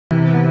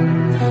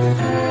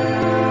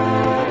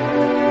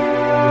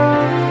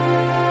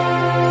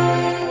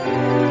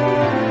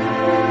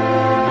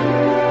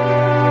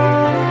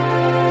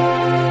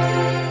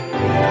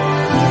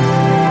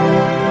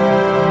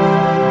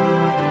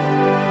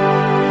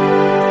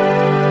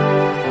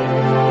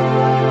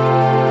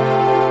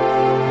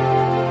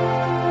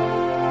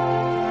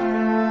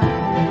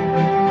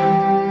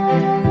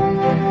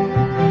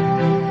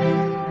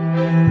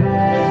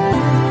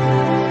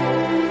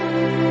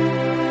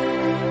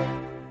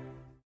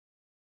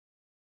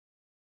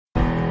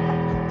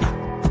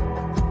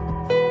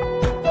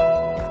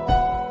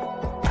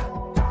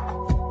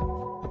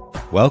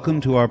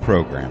Welcome to our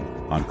program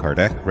on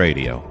Kardec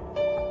Radio.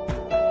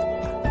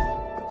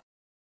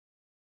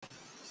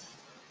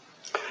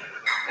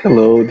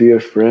 Hello, dear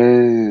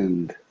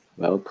friend.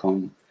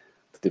 Welcome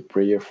to the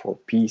Prayer for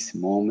Peace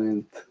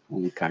moment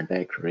on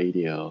Kardec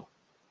Radio.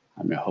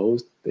 I'm your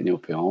host,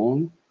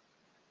 Peon.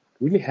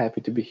 Really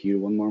happy to be here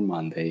one more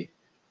Monday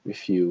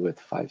with you at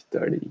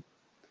 5:30.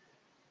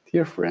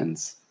 Dear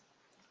friends,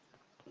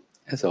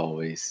 as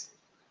always,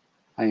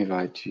 I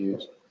invite you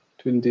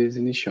to, in this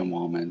initial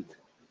moment,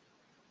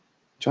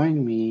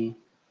 join me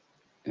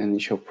in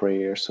initial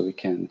prayer so we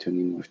can tune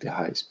in with the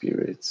high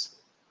spirits,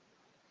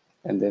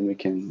 and then we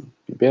can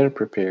be better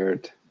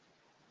prepared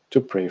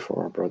to pray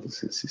for our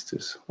brothers and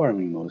sisters who are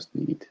in most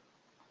need.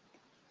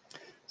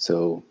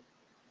 So,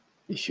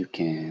 if you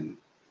can,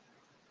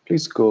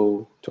 please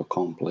go to a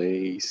calm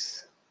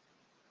place.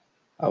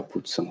 I'll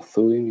put some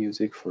soothing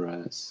music for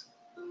us.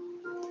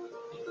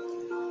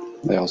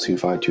 I also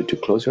invite you to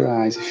close your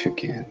eyes if you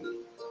can.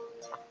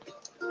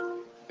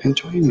 And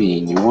join me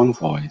in your own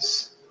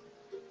voice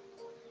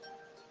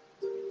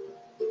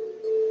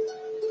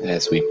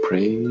as we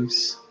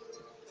praise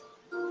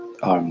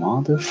our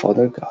Mother,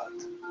 Father God.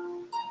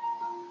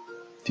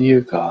 Dear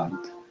God,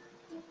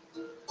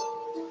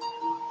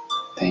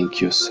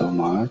 thank you so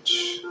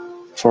much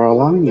for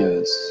allowing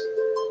us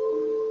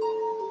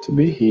to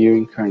be here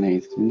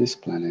incarnated in this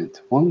planet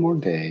one more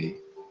day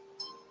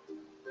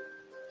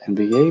and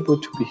be able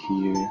to be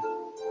here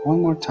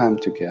one more time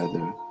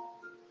together,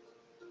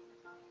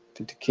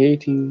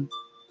 dedicating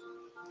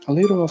a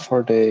little of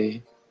our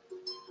day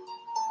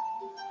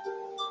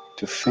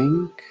to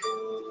think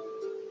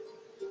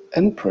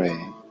and pray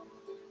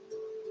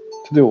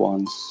to the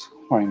ones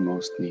who are in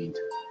most need.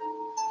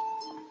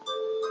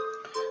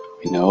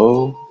 We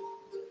know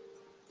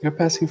we are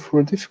passing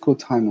through a difficult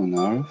time on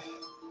earth,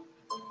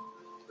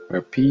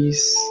 where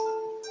peace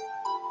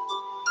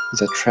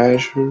is a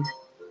treasure,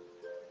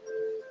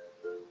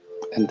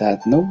 and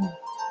that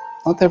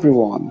not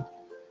everyone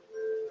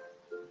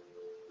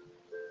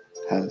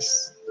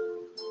has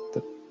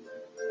the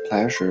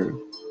pleasure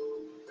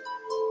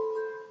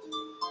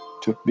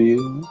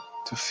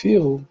to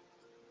feel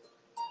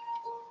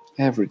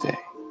every day.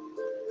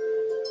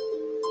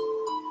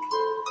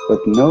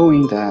 But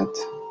knowing that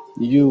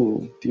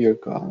you, dear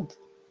God,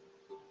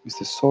 is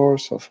the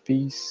source of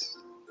peace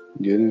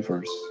in the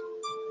universe,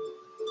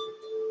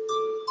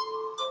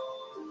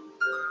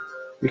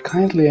 we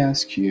kindly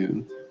ask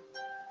you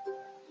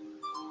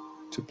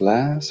to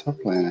bless our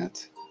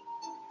planet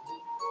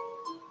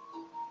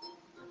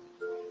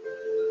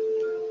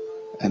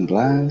and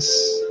bless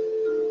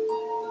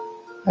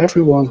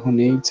everyone who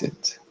needs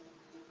it.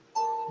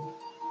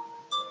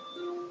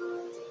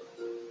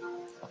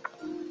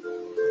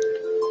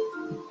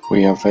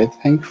 We are very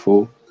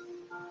thankful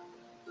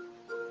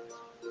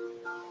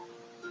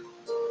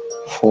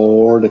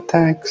for the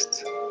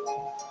text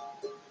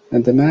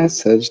and the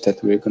message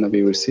that we're going to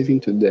be receiving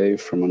today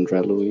from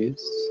André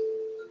Luiz,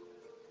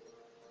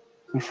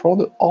 and for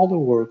all the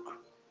work,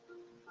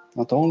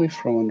 not only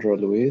from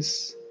André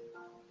Luiz,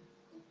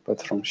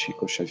 but from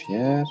Chico,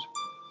 Xavier,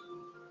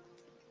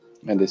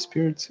 and the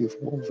spirits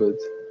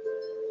involved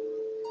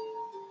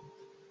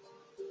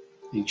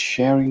in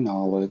sharing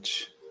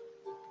knowledge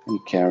and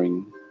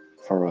caring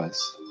for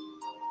us.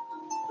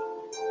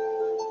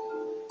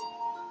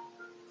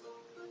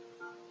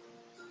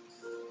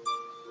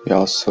 We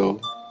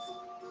also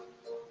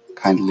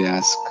kindly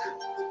ask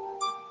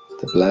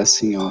the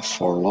blessing of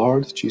our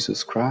Lord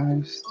Jesus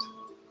Christ,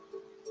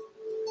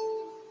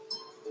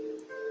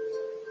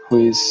 who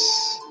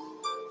is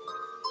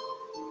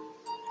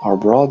our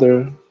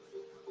brother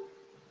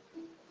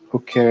who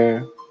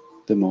cares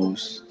the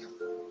most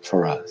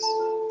for us.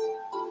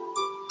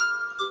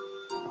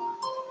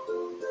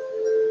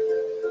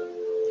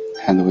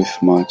 And with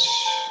much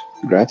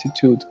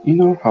gratitude in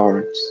our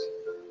hearts,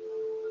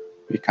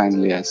 we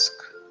kindly ask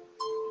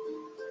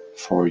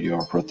for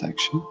your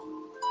protection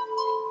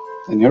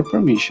and your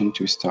permission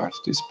to start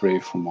this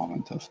prayerful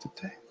moment of the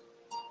day.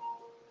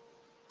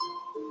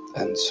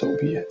 And so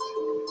be it.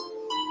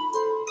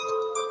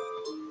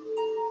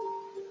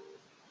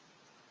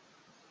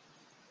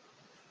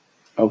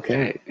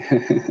 Okay,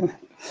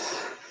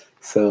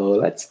 so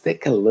let's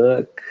take a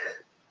look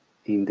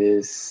in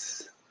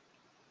this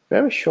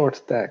very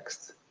short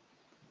text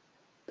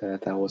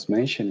that I was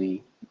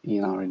mentioning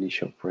in our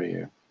initial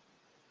prayer.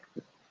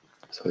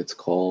 So it's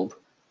called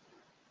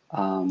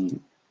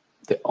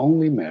The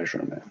Only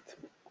Measurement.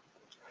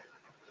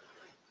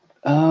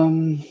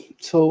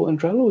 So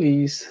André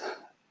Luiz,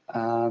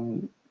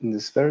 in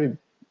this very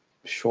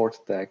short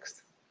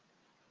text,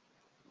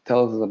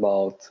 tells us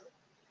about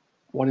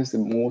what is the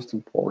most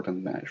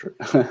important measure.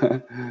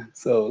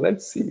 So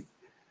let's see.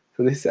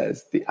 So this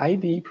says, the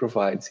ID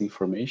provides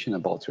information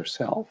about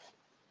yourself.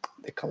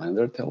 The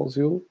calendar tells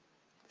you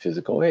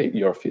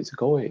your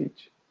physical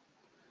age.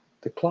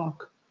 The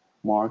clock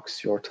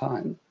marks your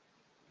time.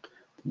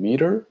 The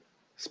meter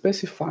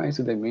specifies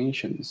the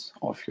dimensions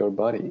of your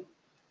body.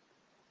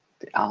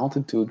 The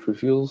altitude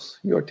reveals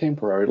your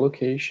temporary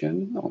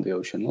location on the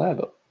ocean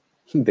level.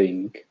 The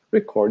ink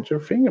records your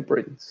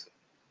fingerprints.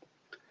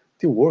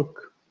 The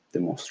work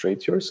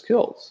demonstrates your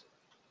skills.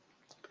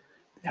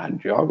 The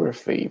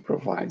angiography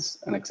provides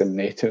an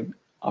examination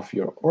of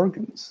your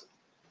organs.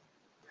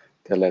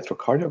 The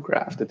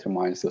electrocardiograph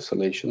determines the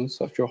oscillations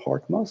of your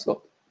heart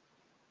muscle.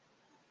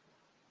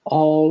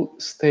 All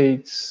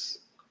states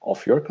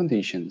of your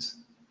conditions,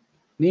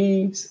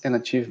 needs, and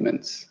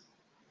achievements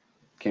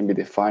can be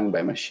defined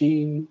by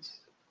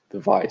machines,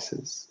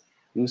 devices,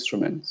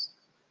 instruments,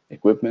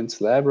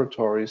 equipments,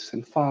 laboratories,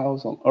 and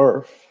files on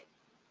Earth.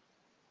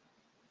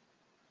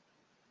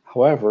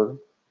 However,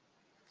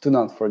 do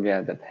not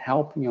forget that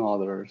helping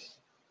others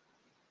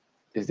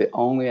is the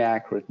only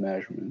accurate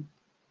measurement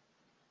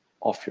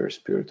of your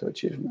spiritual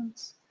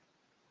achievements.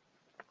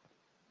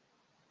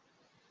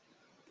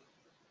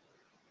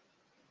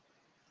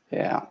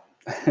 Yeah.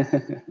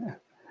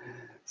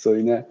 So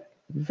in a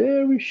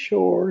very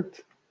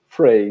short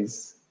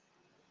phrase,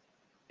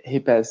 he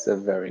passed a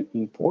very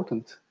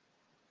important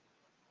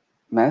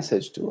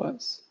message to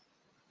us.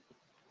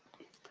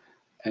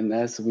 And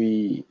as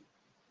we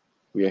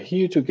are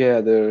here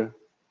together,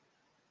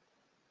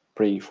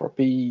 praying for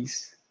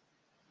peace,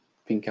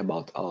 think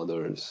about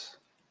others,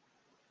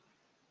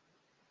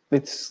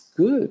 it's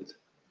good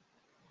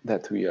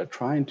that we are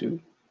trying to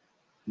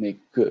make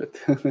good.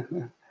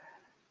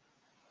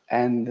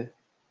 And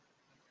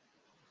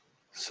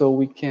so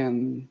we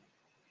can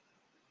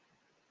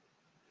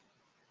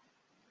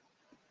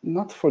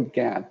not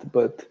forget,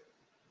 but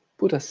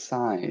put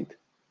aside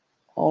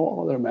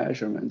all other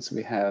measurements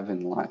we have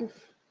in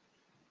life.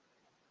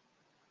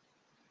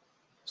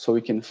 So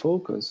we can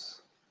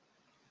focus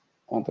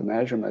on the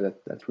measurement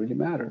that really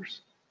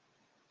matters.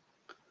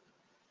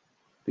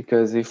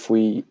 Because if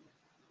we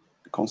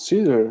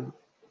consider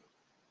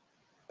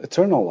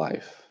eternal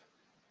life,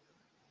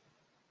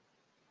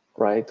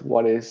 right,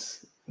 what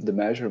is the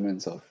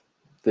measurements of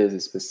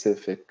this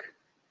specific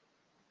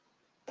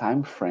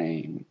time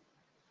frame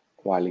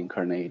while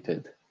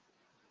incarnated,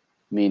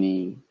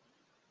 meaning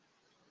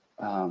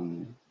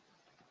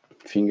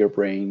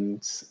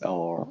fingerprints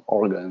or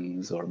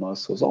organs or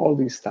muscles, all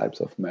these types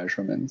of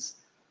measurements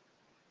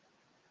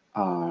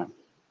are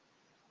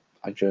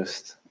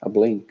just a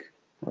blink,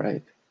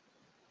 right?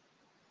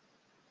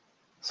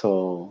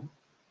 So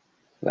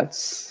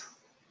let's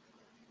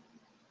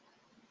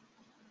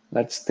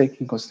take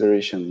in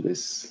consideration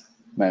this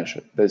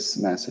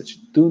message.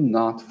 Do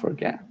not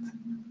forget.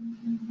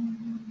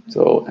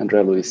 So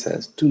André Luiz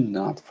says, do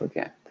not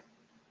forget.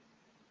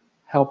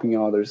 Helping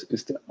others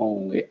is the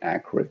only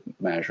accurate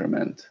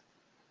measurement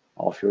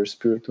of your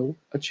spiritual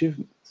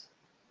achievements.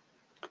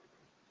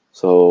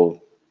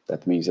 So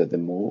that means that the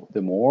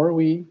more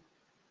we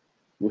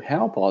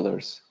help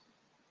others,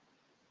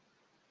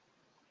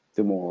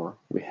 the more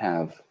we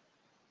have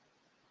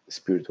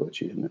spiritual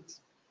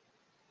achievements.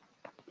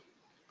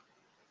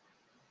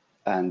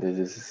 And this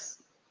is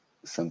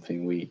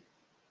something we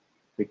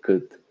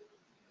could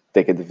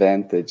take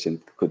advantage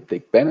and could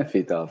take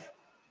benefit of.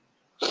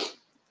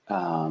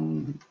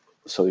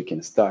 So we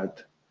can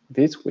start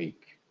this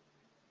week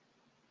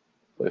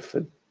with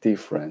a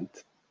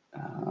different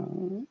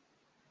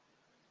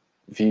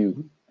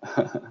view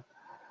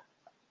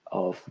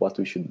of what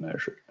we should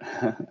measure.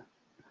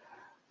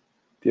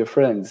 Dear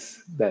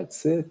friends,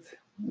 that's it.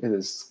 It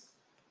is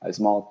a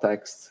small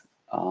text,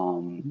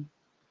 a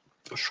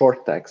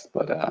short text,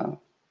 but a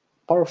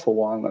powerful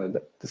one that I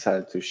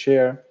decided to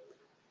share.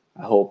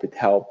 I hope it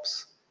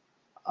helps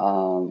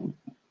a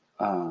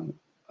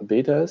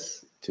bit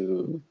us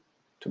to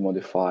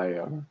modify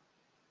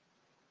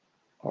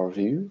our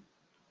view.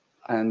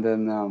 And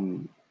then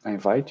I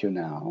invite you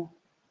now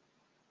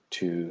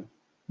to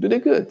do the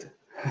good,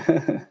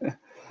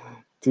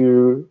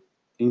 to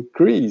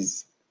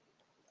increase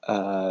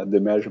the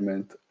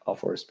measurement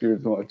of our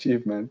spiritual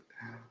achievement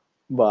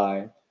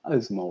by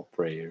a small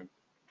prayer.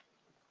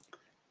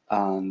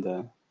 And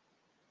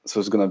so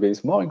it's going to be a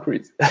small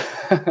increase.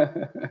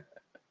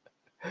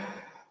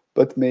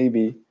 But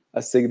maybe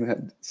a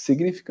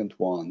significant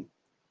one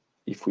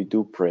if we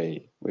do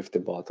pray with the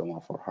bottom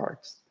of our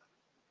hearts.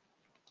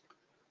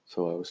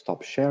 So I will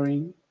stop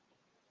sharing.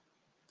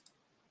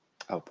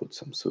 I'll put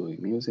some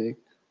soothing music.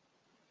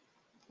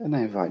 And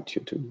I invite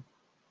you to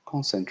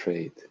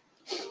concentrate.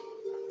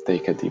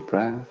 Take a deep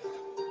breath.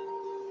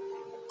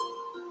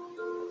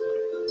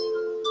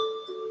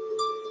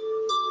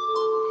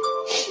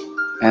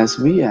 As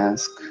we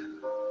ask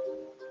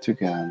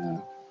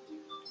together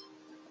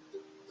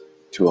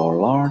to our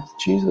Lord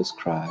Jesus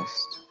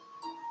Christ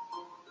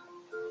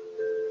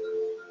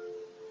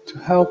to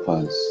help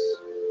us.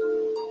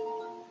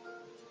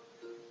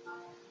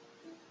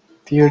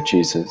 Dear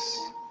Jesus,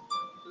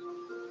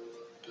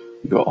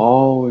 you're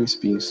always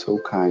being so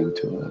kind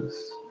to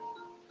us.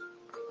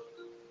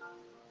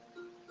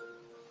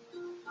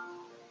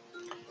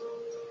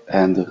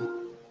 And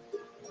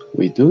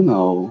we do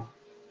know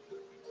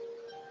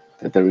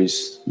that there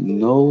is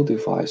no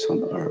device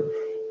on earth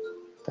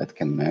that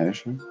can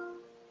measure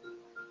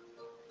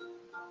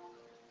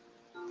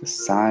the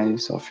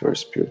size of your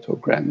spiritual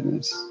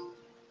grandness.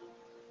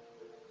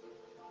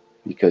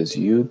 because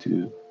you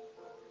do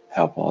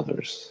help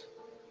others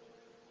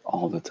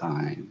all the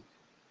time.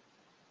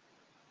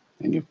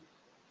 And you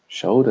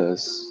showed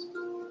us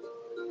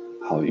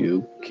how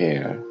you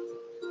care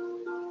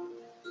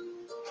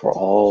for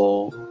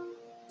all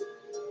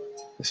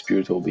the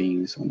spiritual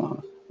beings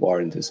who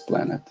are in this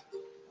planet.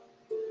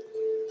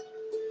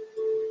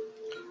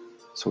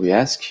 So we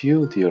ask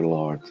you, dear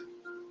Lord,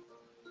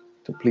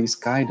 to please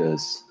guide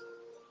us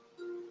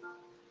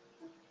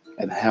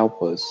and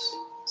help us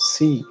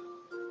see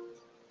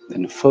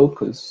and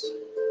focus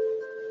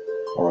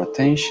our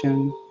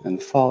attention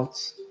and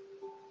thoughts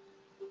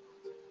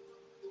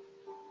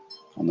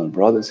on our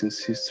brothers and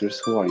sisters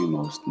who are in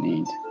most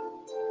need.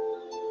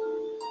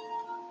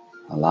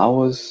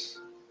 Allow us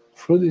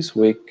through this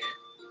week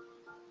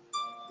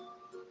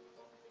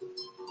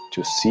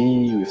to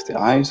see with the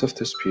eyes of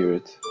the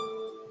Spirit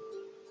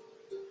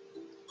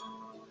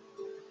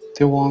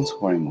the ones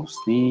who are in most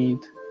need,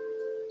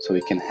 so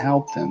we can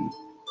help them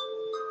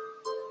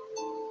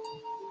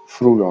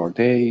through our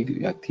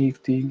daily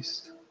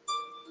activities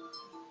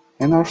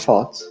and our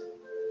thoughts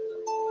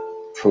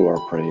through our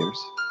prayers.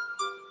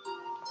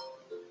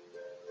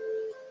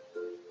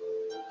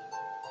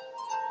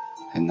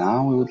 And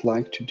now we would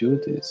like to do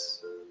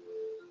this.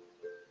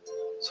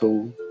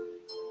 So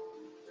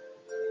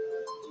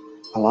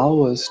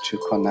allow us to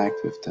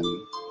connect with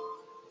them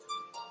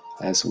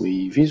as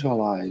we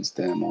visualize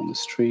them on the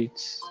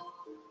streets,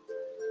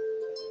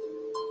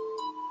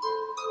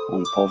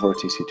 on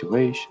poverty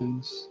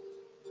situations,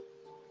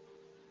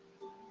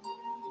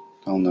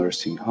 on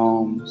nursing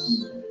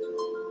homes,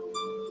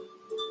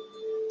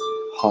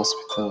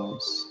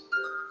 hospitals,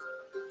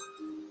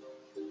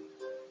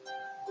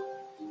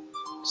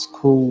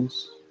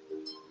 schools,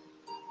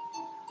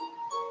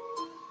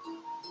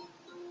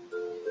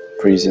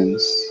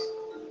 prisons,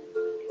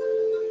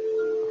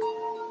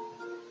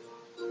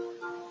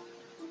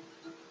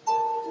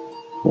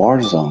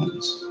 war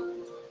zones,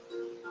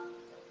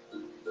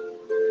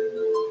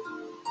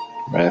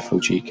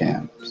 refugee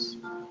camps,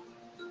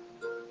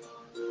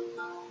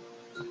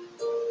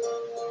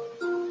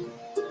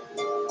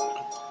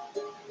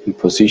 in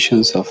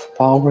positions of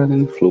power and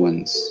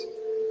influence,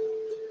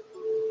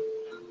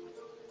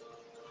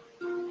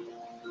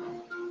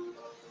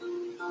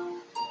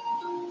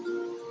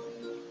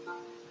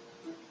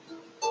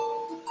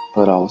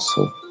 but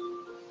also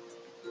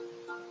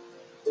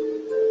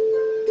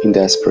in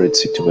desperate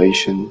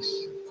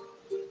situations,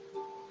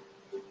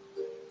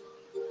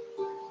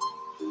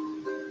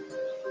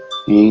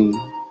 in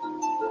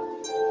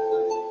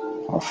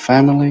our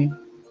family,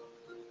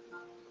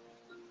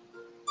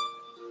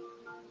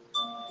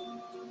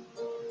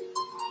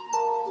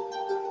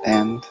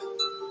 and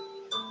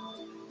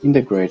in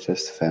the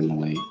greatest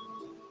family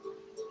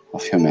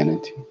of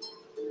humanity.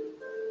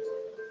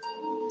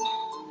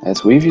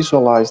 As we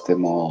visualize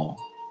them all,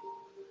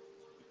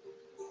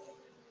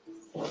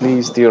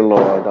 please, dear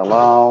Lord,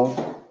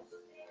 allow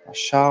a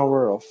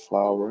shower of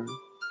flower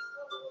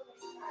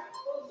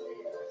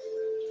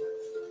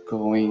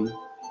going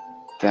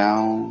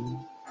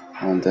down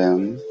on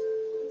them,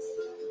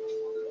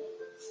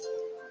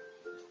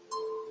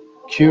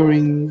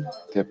 curing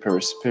their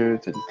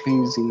perispirit and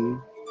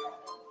cleansing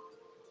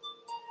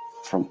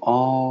from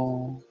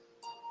all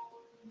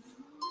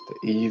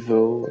the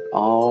evil,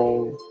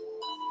 all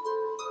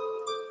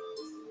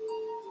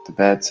the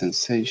bad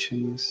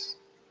sensations,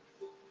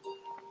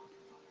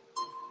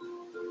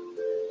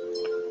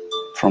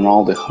 from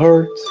all the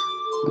hurt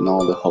and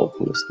all the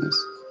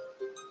hopelessness.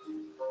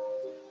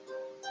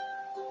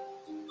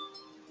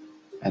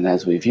 And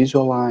as we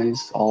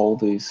visualize all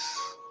these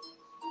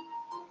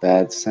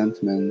bad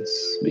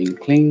sentiments being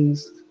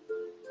cleansed,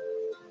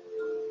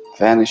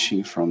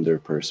 vanishing from their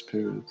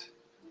perispirit,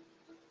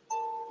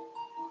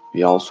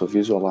 we also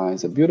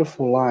visualize a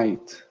beautiful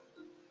light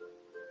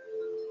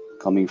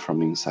coming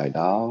from inside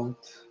out,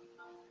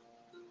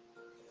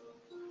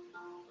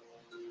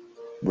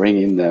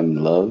 bringing them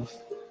love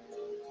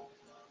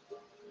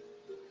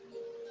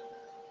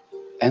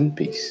and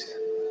peace,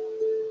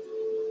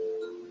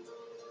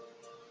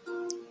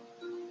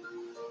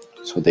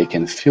 so they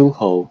can feel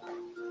hope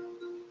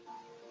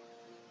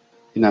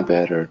in a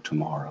better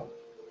tomorrow.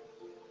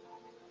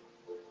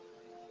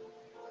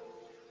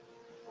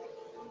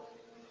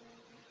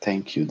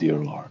 Thank you, dear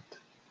Lord.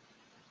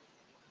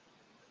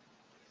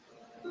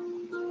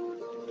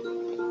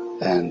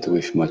 And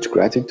with much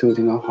gratitude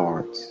in our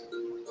hearts,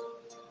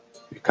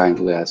 we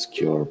kindly ask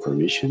your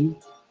permission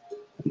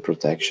and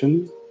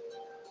protection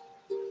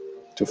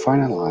to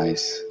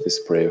finalize this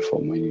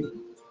prayerful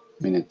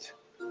minute,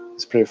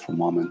 this prayerful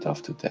moment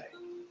of today.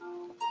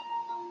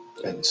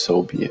 And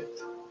so be it.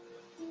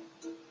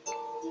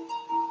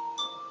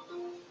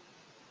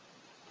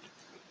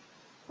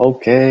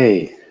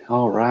 Okay,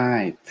 all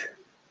right.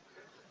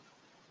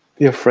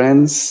 Dear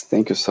friends,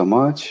 thank you so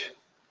much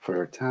for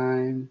your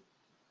time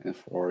and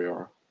for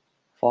your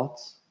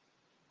thoughts.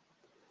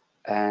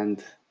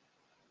 And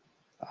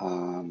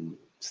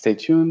stay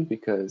tuned,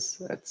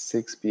 because at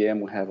 6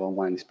 p.m. we have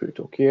online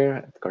spiritual care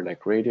at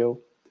Kardec Radio,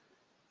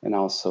 and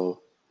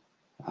also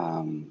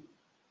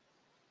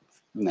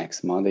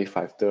Next Monday,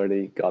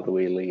 5:30, God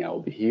willing,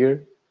 I'll be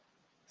here.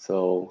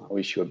 So I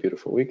wish you a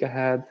beautiful week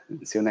ahead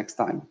and see you next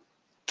time.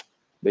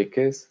 Big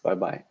kiss.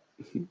 Bye-bye.